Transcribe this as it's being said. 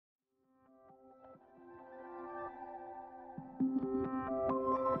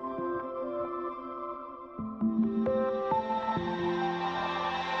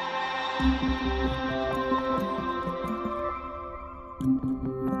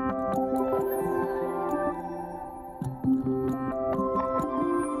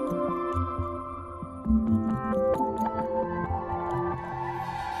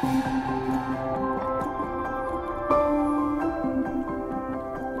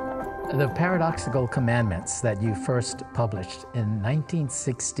The Paradoxical Commandments that you first published in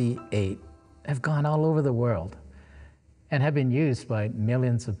 1968 have gone all over the world and have been used by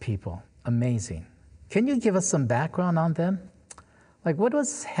millions of people. Amazing. Can you give us some background on them? Like, what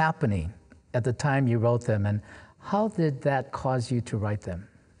was happening at the time you wrote them, and how did that cause you to write them?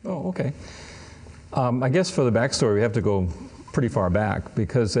 Oh, okay. I guess for the backstory, we have to go pretty far back,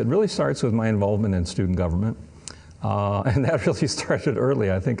 because it really starts with my involvement in student government. And that really started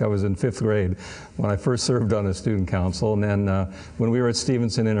early. I think I was in 5th grade when I first served on a student council. And then when we were at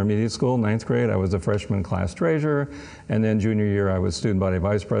Stevenson Intermediate School, 9th grade, I was a freshman class treasurer. And then junior year, I was student body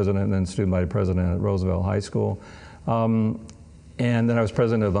vice president, and then student body president at Roosevelt High School. And then I was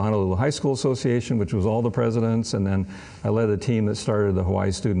president of the Honolulu High School Association, which was all the presidents. And then I led a team that started the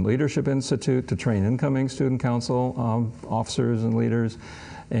Hawaii Student Leadership Institute to train incoming student council officers and leaders.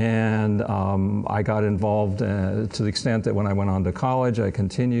 And I got involved to the extent that when I went on to college, I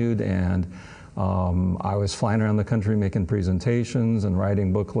continued, and I was flying around the country making presentations and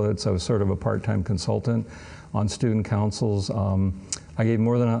writing booklets. I was sort of a part-time consultant on student councils. I gave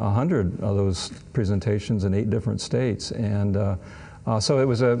more than 100 of those presentations in 8 different states, and so it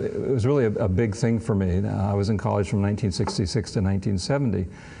was really a big thing for me. I was in college from 1966 to 1970.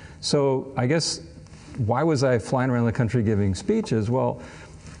 So I guess, why was I flying around the country giving speeches? Well,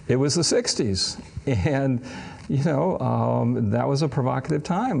 it was the 60s, and you know, that was a provocative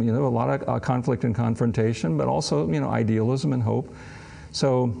time. You know, a lot of conflict and confrontation, but also, you know, idealism and hope.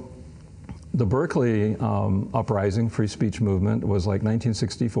 So the Berkeley uprising, free speech movement, was like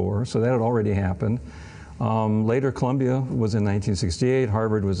 1964, so that had already happened. Later, Columbia was in 1968,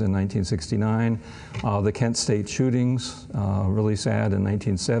 Harvard was in 1969. The Kent State shootings, really sad, in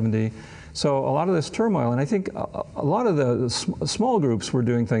 1970. So a lot of this turmoil, and I think a lot of the small groups were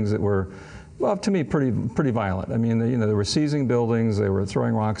doing things that were, well, to me, pretty violent. I mean, you know, they were seizing buildings, they were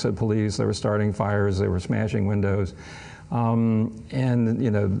throwing rocks at police, they were starting fires, they were smashing windows, and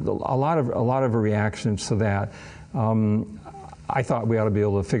you know, a lot of reactions to that. I thought we ought to be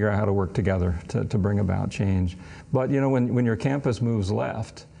able to figure out how to work together to bring about change. But you know, when your campus moves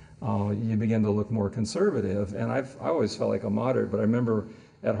left, you begin to look more conservative. And I always felt like a moderate, but I remember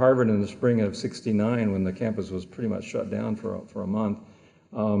at Harvard in the spring of '69, when the campus was pretty much shut down for a month,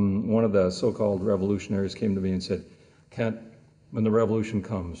 one of the so-called revolutionaries came to me and said, "Kent, when the revolution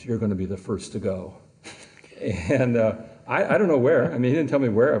comes, you're going to be the first to go." And I don't know where. I mean, he didn't tell me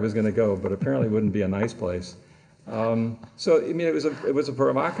where I was going to go, but apparently it wouldn't be a nice place. So I mean, it was a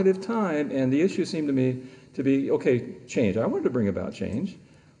provocative time, and the issue seemed to me to be, okay, change. I wanted to bring about change,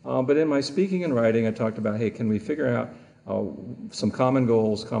 but in my speaking and writing, I talked about, hey, can we figure out some common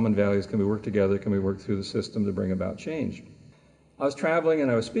goals, common values? Can we work together? Can we work through the system to bring about change? I was traveling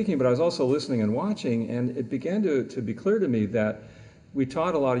and I was speaking, but I was also listening and watching, and it began to be clear to me that we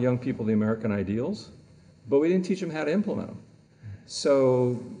taught a lot of young people the American ideals, but we didn't teach them how to implement them.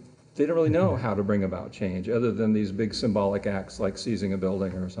 So they don't really know how to bring about change other than these big symbolic acts like seizing a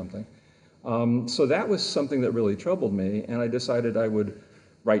building or something. So that was something that really troubled me, and I decided I would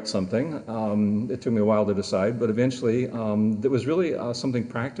write something. It took me a while to decide, but eventually there was really something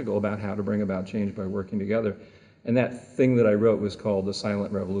practical about how to bring about change by working together. And that thing that I wrote was called The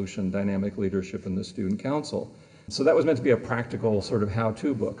Silent Revolution: Dynamic Leadership in the Student Council. So that was meant to be a practical sort of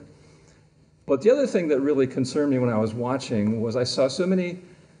how-to book. But the other thing that really concerned me when I was watching was I saw so many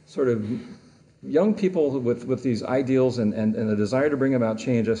sort of young people with these ideals and a desire to bring about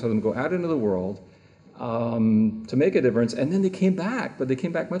change. I saw them go out into the world to make a difference, and then they came back, but they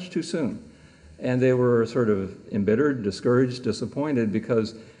came back much too soon. And they were sort of embittered, discouraged, disappointed,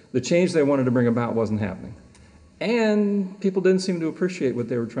 because the change they wanted to bring about wasn't happening. And people didn't seem to appreciate what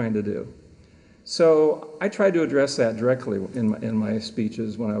they were trying to do. So I tried to address that directly in my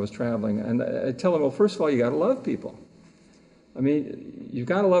speeches when I was traveling. And I tell them, well, first of all, you got to love people. I mean, you've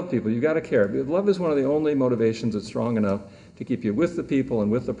got to love people, you've got to care. Love is one of the only motivations that's strong enough to keep you with the people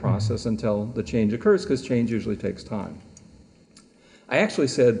and with the process until the change occurs, because change usually takes time. I actually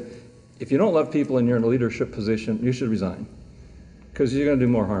said, if you don't love people and you're in a leadership position, you should resign, because you're going to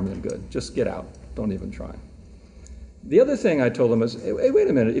do more harm than good. Just get out. Don't even try. The other thing I told them is, hey, wait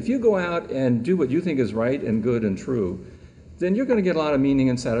a minute, if you go out and do what you think is right and good and true, then you're going to get a lot of meaning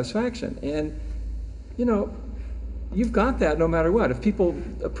and satisfaction. And, you know, you've got that no matter what. If people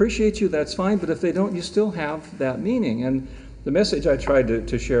appreciate you, that's fine, but if they don't, you still have that meaning. And the message I tried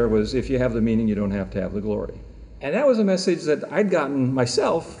to share was, if you have the meaning, you don't have to have the glory. And that was a message that I'd gotten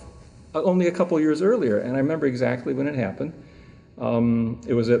myself only a couple years earlier, and I remember exactly when it happened.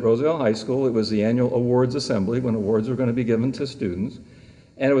 It was at Roosevelt High School. It was the annual awards assembly when awards were going to be given to students.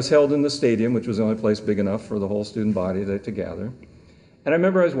 And it was held in the stadium, which was the only place big enough for the whole student body to gather. And I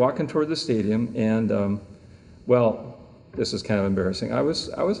remember I was walking toward the stadium, and well, this is kind of embarrassing. I was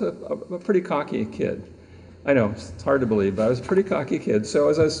a pretty cocky kid. I know, it's hard to believe, but I was a pretty cocky kid. So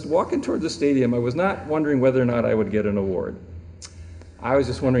as I was walking toward the stadium, I was not wondering whether or not I would get an award. I was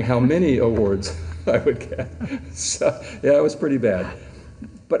just wondering how many awards I would get. So, yeah, it was pretty bad.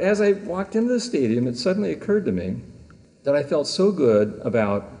 But as I walked into the stadium, it suddenly occurred to me that I felt so good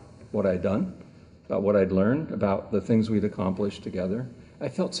about what I'd done, about what I'd learned, about the things we'd accomplished together. I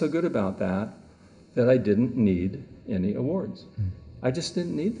felt so good about that I didn't need any awards. I just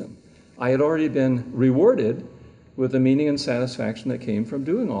didn't need them. I had already been rewarded with the meaning and satisfaction that came from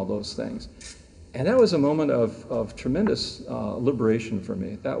doing all those things. And that was a moment of tremendous liberation for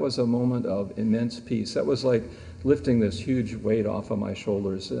me. That was a moment of immense peace. That was like lifting this huge weight off of my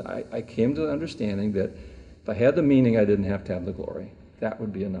shoulders. I came to the understanding that if I had the meaning, I didn't have to have the glory. That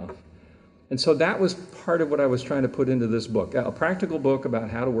would be enough. And so that was part of what I was trying to put into this book, a practical book about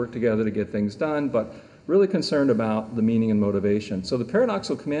how to work together to get things done, but really concerned about the meaning and motivation. So the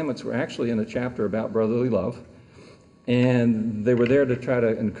Paradoxical Commandments were actually in a chapter about brotherly love, and they were there to try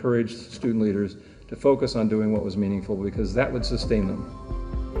to encourage student leaders to focus on doing what was meaningful, because that would sustain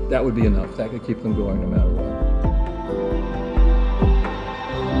them. That would be enough. That could keep them going no matter what.